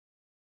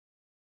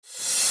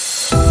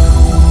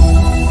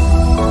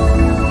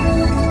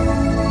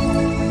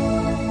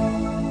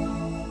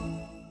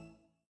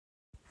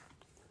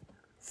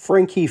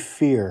Frankie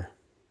Fear.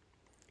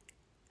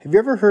 Have you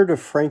ever heard of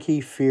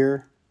Frankie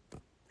Fear?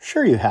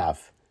 Sure you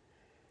have.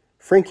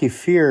 Frankie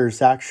Fear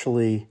is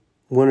actually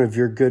one of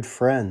your good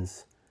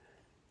friends.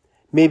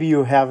 Maybe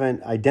you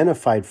haven't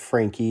identified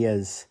Frankie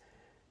as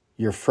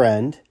your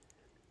friend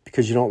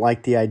because you don't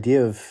like the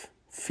idea of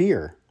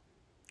fear.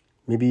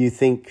 Maybe you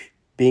think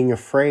being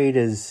afraid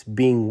is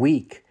being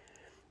weak,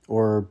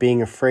 or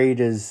being afraid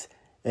is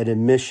an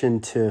admission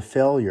to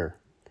failure.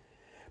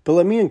 But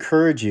let me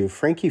encourage you,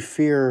 Frankie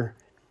Fear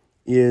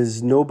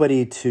is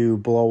nobody to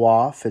blow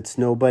off. It's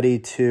nobody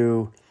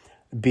to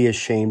be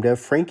ashamed of.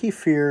 Frankie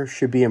Fear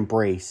should be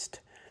embraced.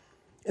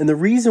 And the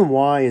reason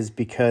why is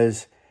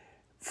because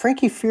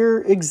Frankie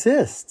Fear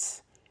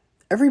exists.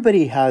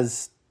 Everybody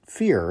has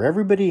fear.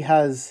 Everybody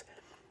has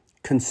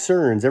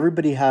concerns.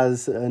 Everybody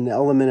has an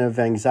element of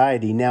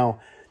anxiety.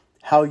 Now,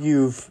 how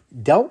you've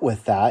dealt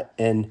with that,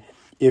 and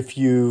if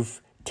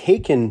you've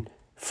taken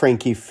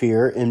Frankie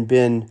Fear and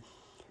been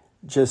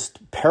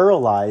just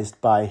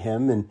paralyzed by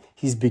him and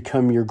he's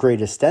become your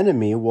greatest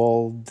enemy,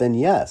 well, then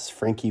yes,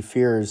 Frankie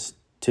Fear is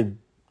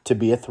to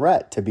be a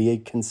threat, to be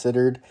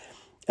considered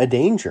a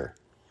danger.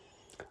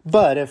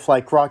 But if,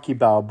 like Rocky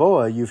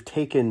Balboa, you've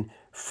taken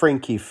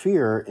Frankie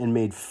Fear and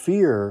made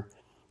fear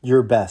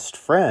your best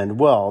friend,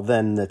 well,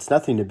 then that's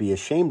nothing to be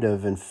ashamed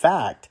of. In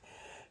fact,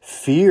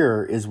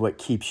 fear is what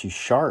keeps you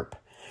sharp.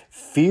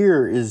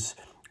 Fear is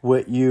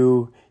what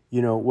you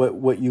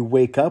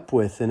wake up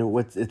with,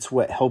 and it's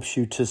what helps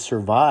you to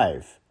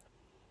survive.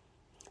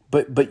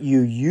 But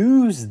you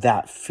use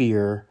that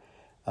fear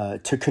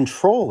to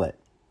control it.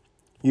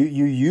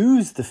 You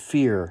use the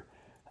fear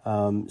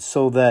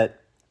so that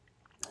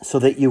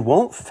you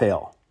won't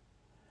fail.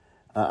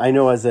 I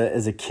know as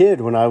a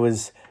kid, when I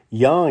was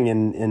young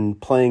and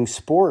playing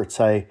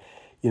sports, I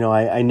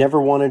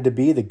never wanted to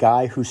be the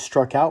guy who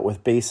struck out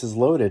with bases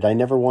loaded. I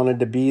never wanted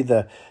to be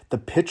the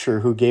pitcher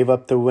who gave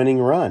up the winning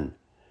run.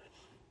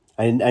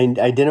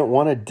 I didn't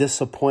want to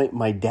disappoint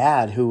my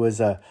dad, who was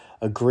a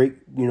great,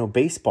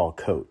 baseball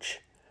coach.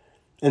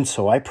 And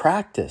so I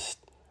practiced,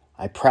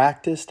 and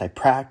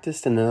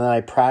then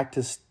I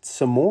practiced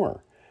some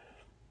more.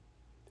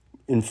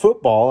 In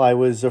football, I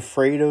was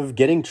afraid of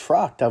getting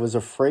trucked. I was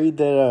afraid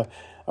that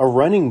a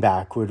running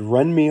back would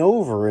run me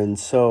over. And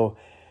so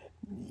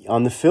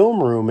on the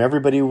film room,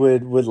 everybody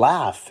would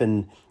laugh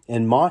and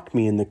mock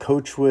me, and the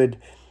coach would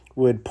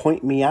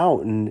point me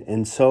out.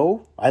 And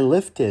so I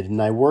lifted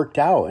and I worked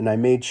out, and I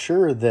made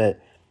sure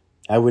that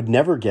I would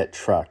never get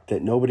trucked,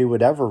 that nobody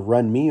would ever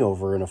run me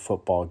over in a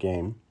football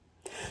game.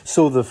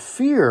 So the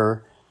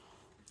fear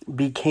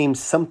became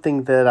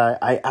something that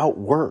I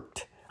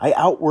outworked. I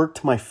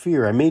outworked my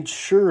fear. I made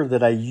sure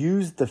that I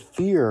used the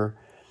fear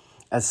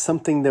as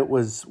something that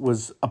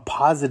was a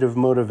positive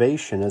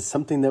motivation, as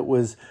something that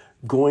was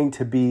going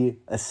to be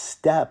a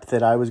step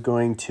that I was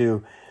going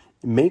to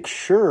make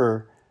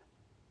sure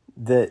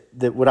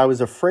that what I was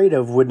afraid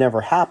of would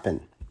never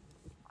happen.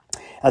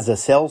 As a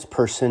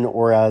salesperson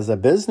or as a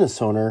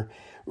business owner,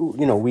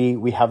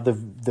 we have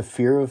the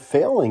fear of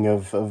failing,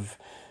 of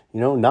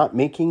not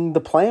making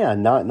the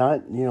plan, not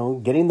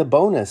getting the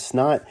bonus,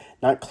 not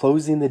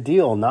closing the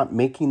deal, not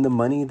making the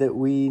money that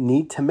we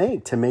need to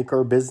make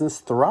our business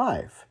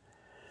thrive.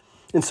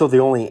 And so the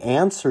only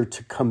answer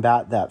to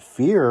combat that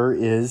fear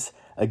is,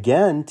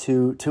 again,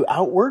 to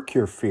outwork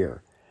your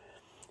fear,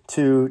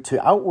 to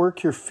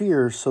outwork your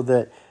fear so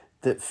that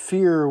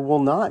fear will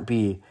not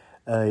be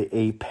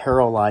a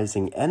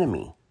paralyzing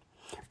enemy.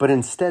 But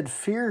instead,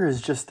 fear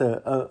is just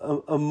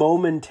a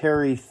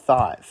momentary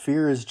thought.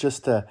 Fear is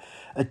just a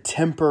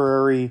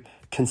temporary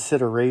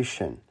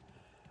consideration.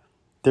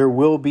 There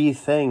will be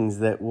things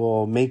that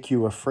will make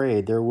you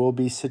afraid. There will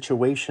be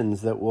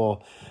situations that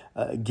will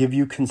give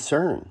you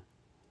concern.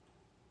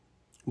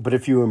 But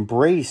if you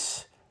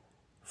embrace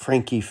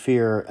Frankie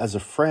Fear as a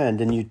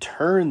friend, and you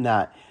turn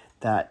that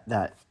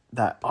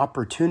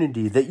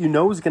opportunity that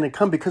is going to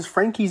come, because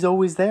Frankie's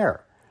always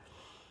there.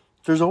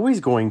 There's always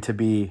going to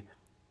be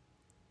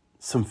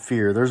some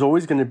fear. There's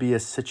always going to be a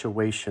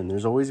situation.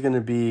 There's always going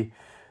to be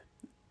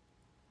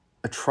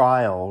a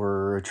trial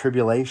or a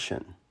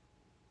tribulation.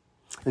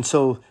 And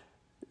so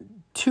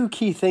two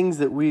key things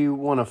that we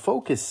want to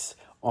focus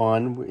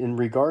on in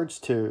regards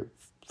to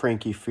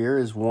Frankie Fear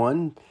is,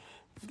 one,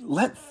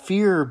 let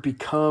fear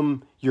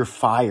become your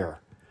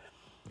fire.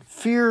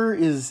 Fear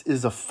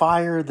is a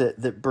fire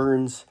that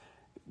burns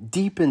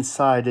deep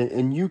inside,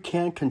 and you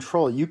can't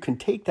control it. You can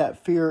take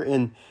that fear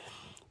and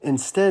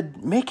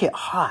instead make it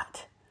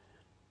hot.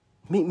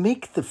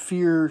 Make the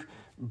fear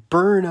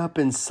burn up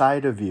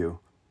inside of you,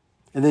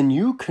 and then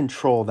you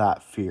control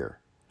that fear.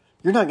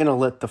 You're not going to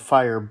let the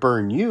fire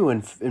burn you.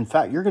 And in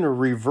fact, you're going to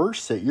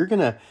reverse it. You're going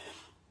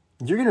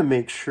to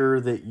make sure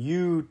that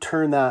you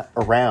turn that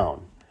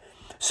around.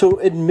 So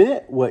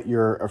admit what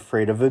you're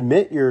afraid of.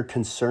 Admit you're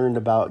concerned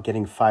about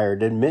getting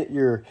fired. Admit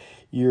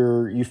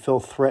you feel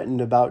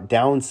threatened about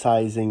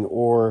downsizing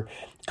or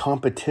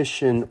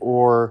competition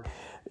or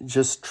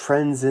just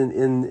trends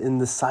in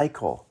the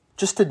cycle.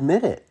 Just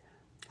admit it.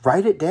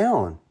 Write it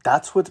down.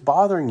 That's what's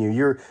bothering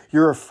you.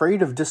 You're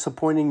afraid of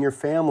disappointing your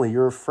family.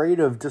 You're afraid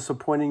of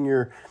disappointing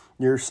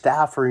your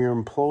staff or your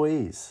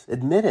employees.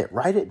 Admit it.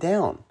 Write it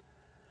down.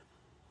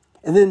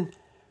 And then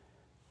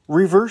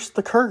reverse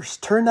the curse.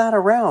 Turn that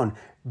around.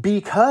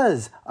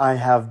 Because I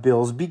have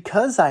bills,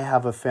 because I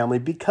have a family,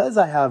 because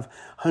I have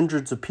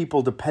hundreds of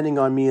people depending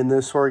on me in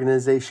this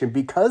organization,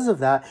 because of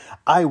that,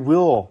 I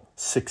will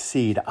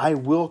succeed. I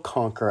will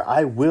conquer.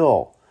 I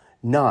will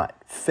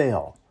not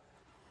fail.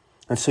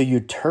 And so you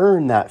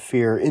turn that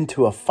fear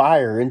into a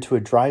fire, into a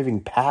driving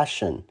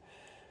passion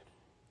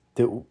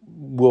that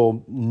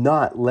will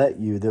not let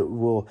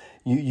you,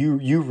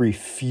 you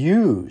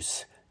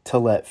refuse to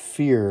let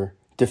fear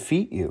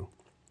defeat you.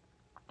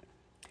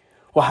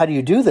 Well, how do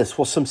you do this?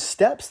 Well, some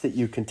steps that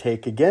you can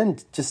take. Again,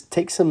 just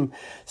take some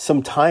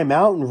time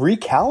out and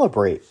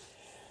recalibrate.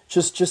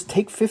 Just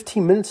take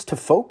 15 minutes to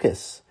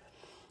focus.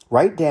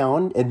 Write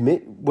down,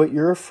 admit what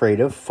you're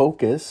afraid of,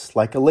 focus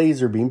like a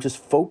laser beam, just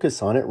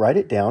focus on it, write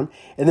it down,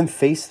 and then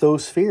face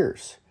those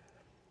fears.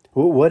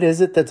 What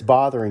is it that's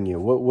bothering you?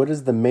 What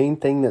is the main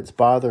thing that's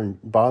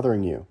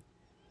bothering you?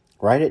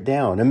 Write it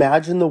down.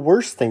 Imagine the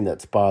worst thing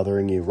that's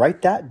bothering you.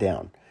 Write that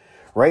down.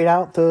 Write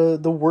out the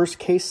worst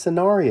case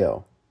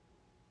scenario.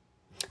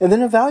 And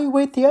then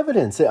evaluate the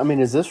evidence. I mean,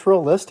 is this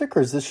realistic,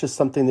 or is this just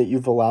something that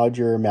you've allowed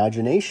your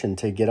imagination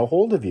to get a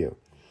hold of you?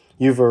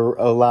 You've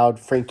allowed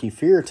Frankie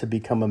Fear to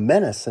become a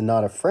menace and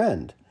not a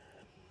friend.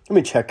 I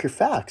mean, check your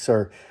facts.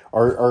 Are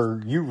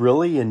you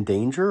really in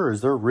danger, or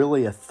is there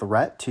really a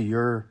threat to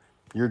your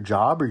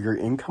job or your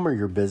income or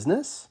your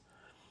business?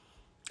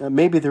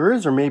 Maybe there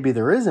is or maybe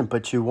there isn't,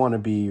 but you want to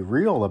be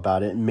real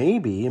about it.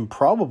 Maybe and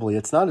probably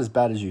it's not as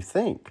bad as you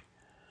think.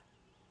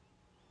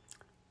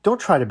 Don't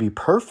try to be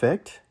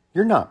perfect.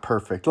 You're not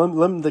perfect.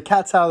 The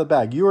cat's out of the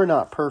bag. You are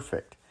not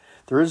perfect.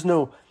 There is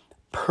no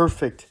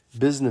perfect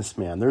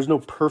businessman. There's no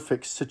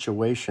perfect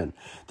situation.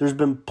 There's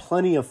been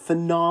plenty of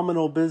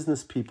phenomenal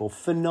business people,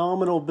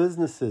 phenomenal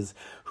businesses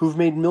who've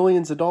made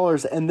millions of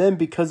dollars, and then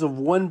because of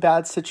one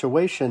bad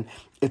situation,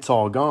 it's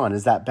all gone.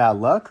 Is that bad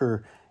luck,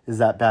 or is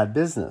that bad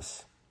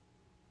business?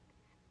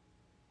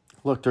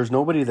 Look, there's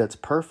nobody that's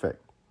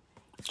perfect.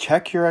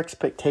 Check your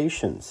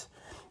expectations.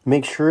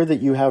 Make sure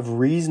that you have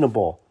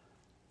reasonable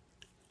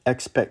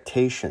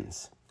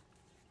expectations.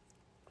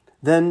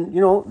 Then,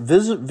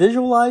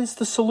 visualize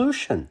the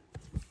solution.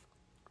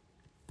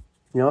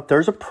 If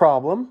there's a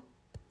problem,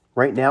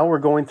 right now we're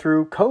going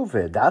through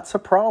COVID. That's a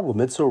problem.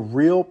 It's a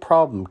real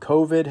problem.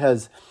 COVID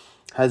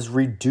has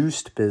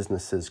reduced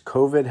businesses.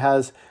 COVID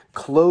has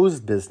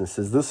closed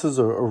businesses. This is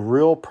a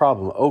real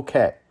problem.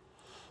 Okay.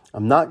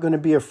 I'm not going to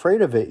be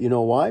afraid of it. You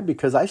know why?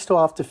 Because I still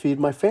have to feed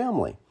my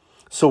family.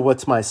 So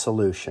what's my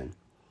solution?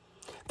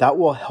 That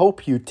will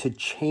help you to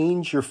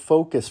change your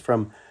focus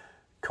from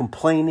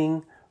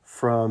complaining,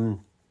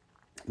 from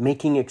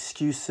making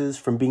excuses,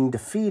 from being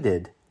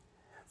defeated,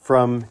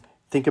 from,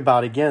 think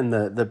about again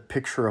the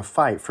picture of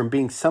fight, from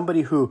being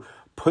somebody who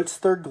puts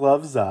their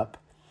gloves up,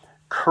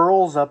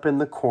 curls up in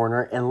the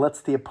corner, and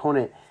lets the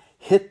opponent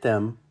hit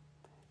them.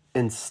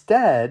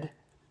 Instead,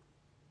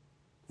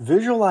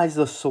 visualize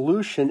the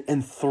solution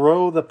and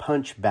throw the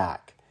punch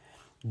back.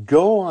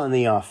 Go on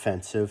the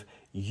offensive.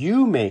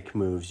 You make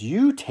moves.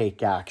 You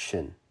take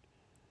action.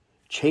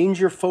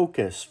 Change your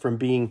focus from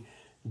being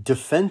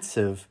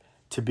defensive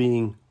to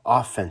being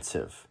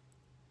offensive.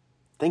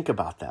 Think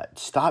about that.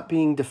 Stop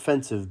being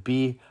defensive.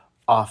 Be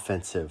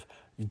offensive.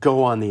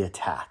 Go on the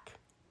attack.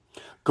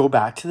 Go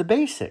back to the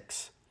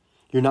basics.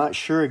 You're not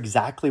sure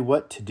exactly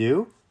what to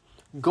do?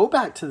 Go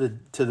back to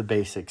the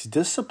basics.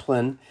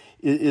 Discipline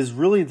is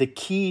really the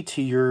key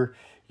to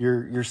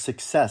your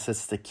success.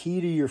 It's the key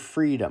to your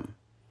freedom.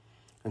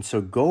 And so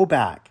go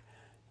back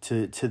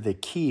to the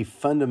key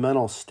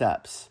fundamental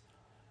steps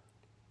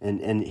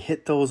and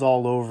hit those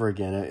all over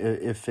again.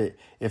 If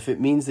it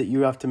means that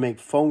you have to make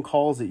phone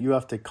calls, that you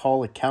have to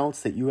call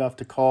accounts, that you have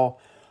to call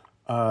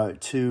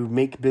to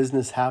make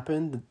business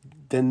happen,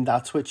 then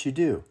that's what you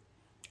do.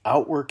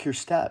 Outwork your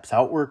steps,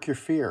 outwork your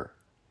fear.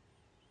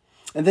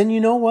 And then you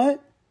know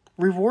what?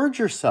 Reward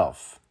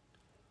yourself.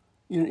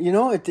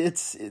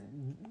 It's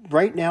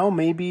right now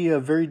may be a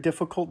very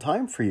difficult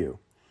time for you.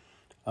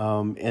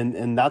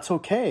 And that's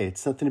okay.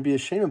 It's nothing to be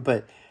ashamed of,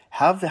 but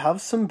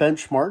have some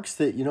benchmarks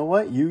that, you know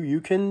what, you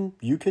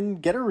can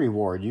get a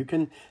reward. You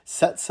can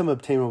set some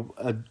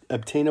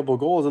obtainable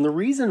goals. And the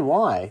reason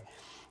why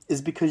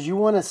is because you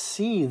want to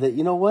see that,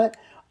 you know what,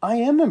 I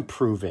am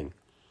improving.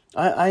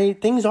 I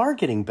things are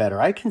getting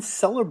better. I can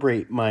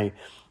celebrate my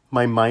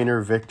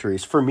minor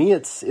victories. For me,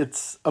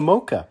 it's a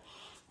mocha.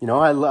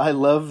 I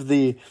love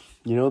the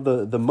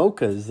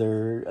mochas.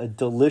 They're a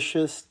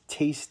delicious,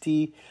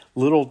 tasty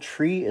little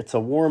treat. It's a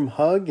warm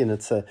hug, and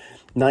it's a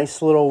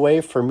nice little way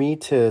for me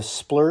to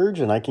splurge,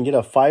 and I can get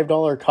a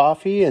 $5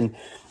 coffee and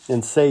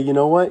say, you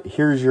know what,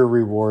 here's your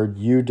reward.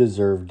 You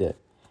deserved it.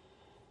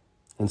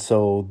 And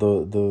so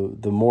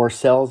the more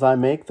sales I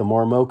make, the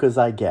more mochas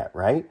I get,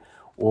 right?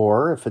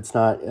 Or if it's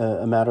not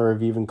a matter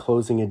of even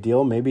closing a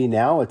deal, maybe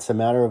now it's a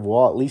matter of,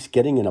 well, at least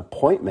getting an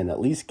appointment, at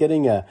least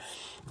getting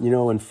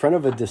in front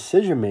of a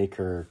decision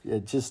maker,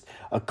 just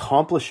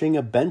accomplishing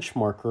a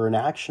benchmark or an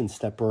action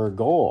step or a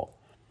goal.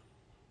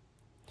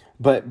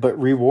 But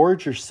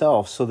reward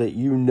yourself so that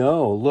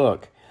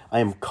look, I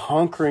am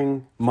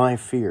conquering my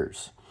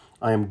fears.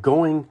 I am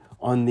going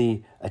on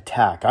the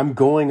attack. I'm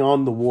going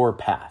on the war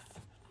path.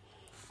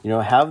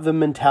 Have the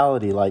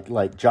mentality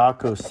like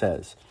Jocko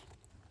says.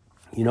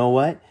 You know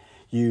what?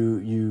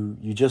 You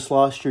just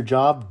lost your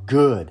job?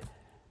 Good.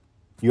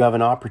 You have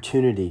an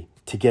opportunity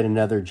to get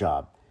another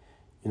job.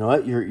 You know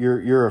what?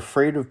 You're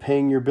afraid of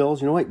paying your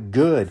bills. You know what?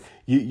 Good.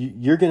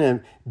 You're going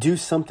to do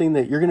something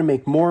that you're going to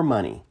make more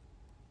money.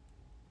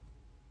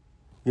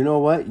 You know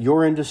what?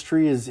 Your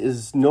industry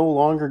is no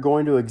longer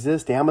going to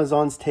exist.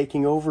 Amazon's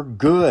taking over.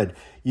 Good.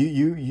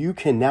 You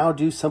can now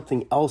do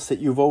something else that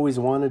you've always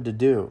wanted to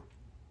do.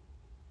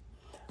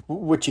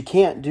 What you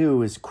can't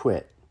do is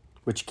quit.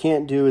 What you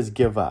can't do is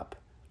give up.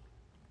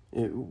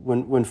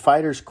 When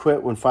fighters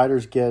quit, when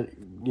fighters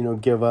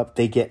give up,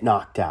 they get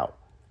knocked out.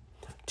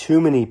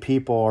 Too many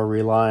people are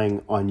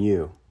relying on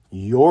you.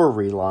 You're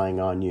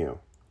relying on you.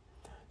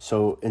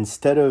 So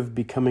instead of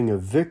becoming a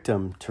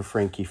victim to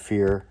Frankie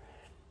Fear,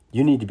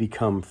 you need to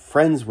become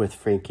friends with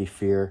Frankie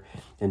Fear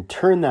and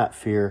turn that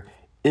fear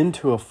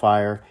into a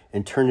fire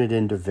and turn it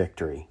into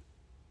victory.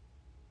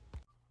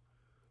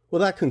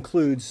 Well, that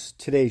concludes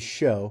today's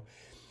show.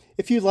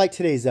 If you like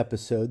today's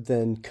episode,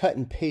 then cut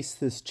and paste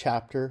this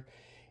chapter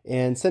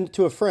and send it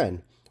to a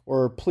friend,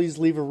 or please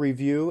leave a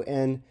review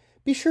and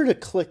be sure to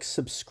click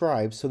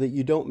subscribe so that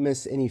you don't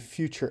miss any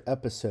future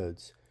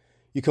episodes.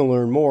 You can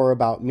learn more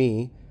about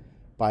me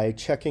by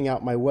checking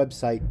out my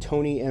website,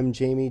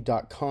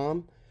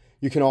 tonymjamie.com.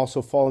 You can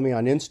also follow me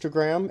on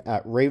Instagram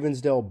at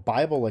Ravensdale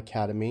Bible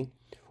Academy,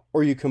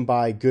 or you can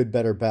buy Good,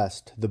 Better,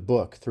 Best, the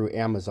book, through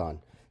Amazon.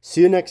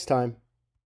 See you next time.